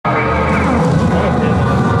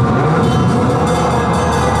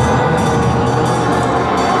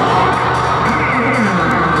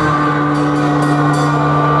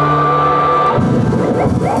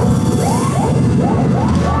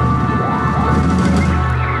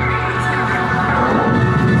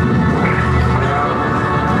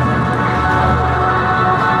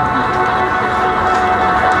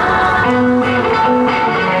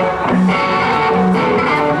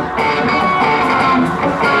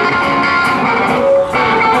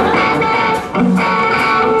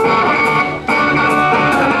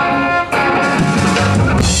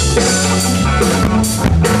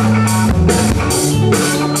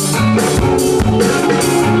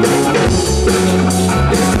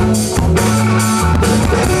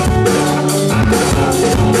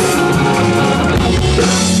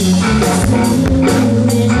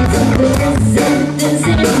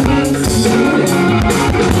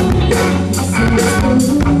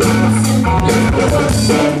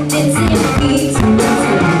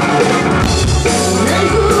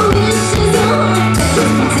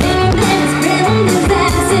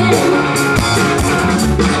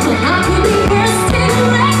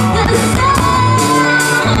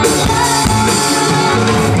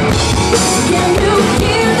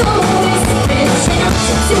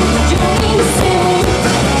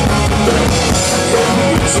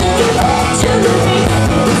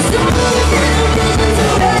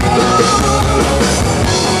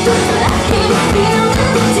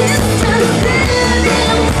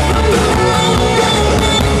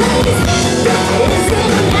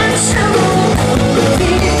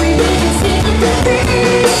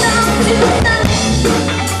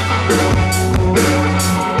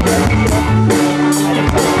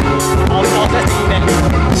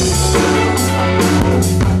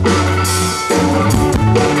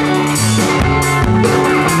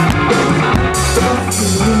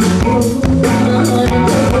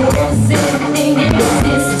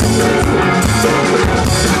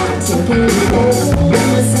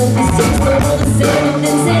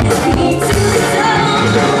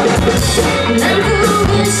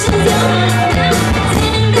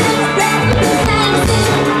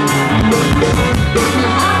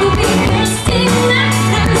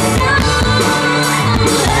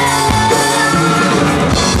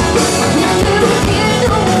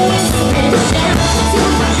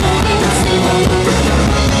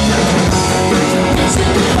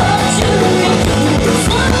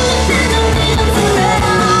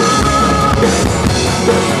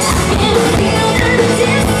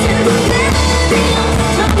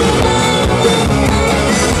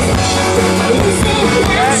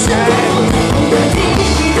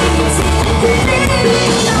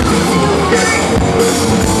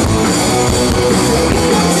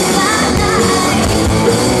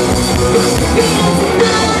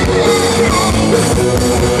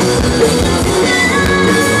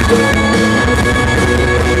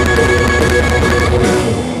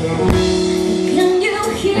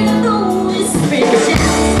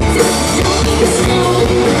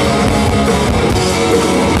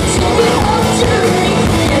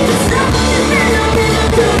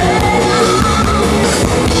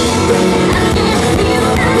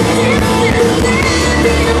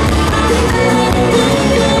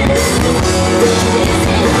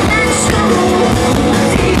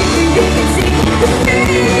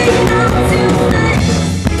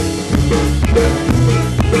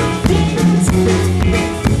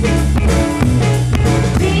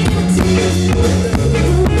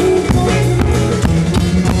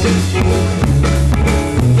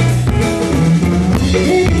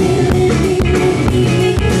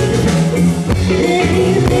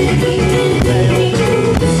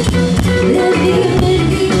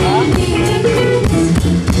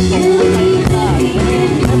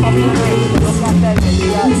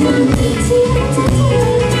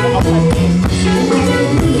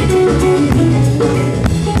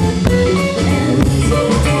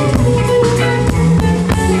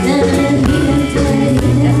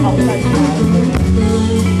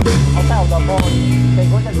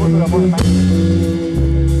Thank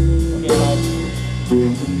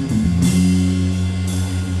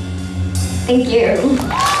you.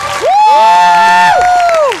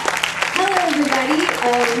 Hello everybody,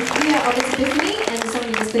 we are August Epiphany and the song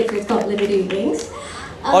you just played is called Liberty Wings.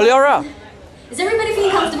 Allura! Is everybody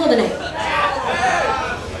feeling comfortable tonight?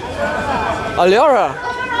 Allura!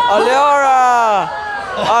 Allura!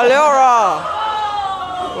 Allura!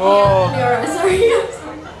 Oh. Allura, sorry.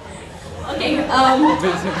 Okay, I'm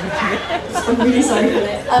really sorry for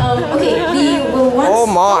that. Okay, we were once, oh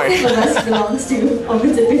my. All of us belongs to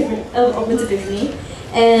August Epiphany,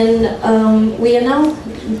 and we are now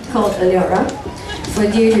called Allura for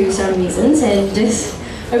due to some reasons, and just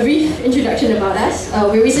a brief introduction about us.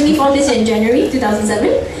 We recently formed this in January 2007,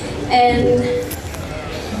 and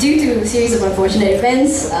due to a series of unfortunate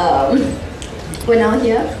events, we're now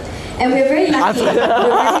here, and we're very lucky.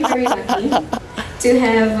 We're very lucky to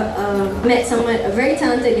have met someone, a very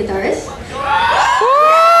talented guitarist.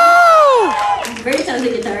 Very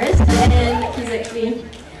talented guitarist, and he's actually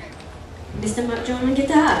Mr. Mark John on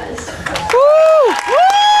guitars.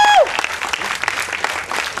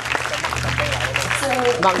 So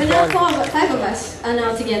we're now five of us are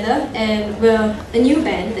now together, and we're a new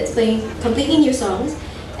band that's playing completely new songs.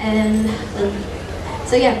 And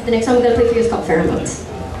so yeah, the next song we're gonna play for you is called Pheromones.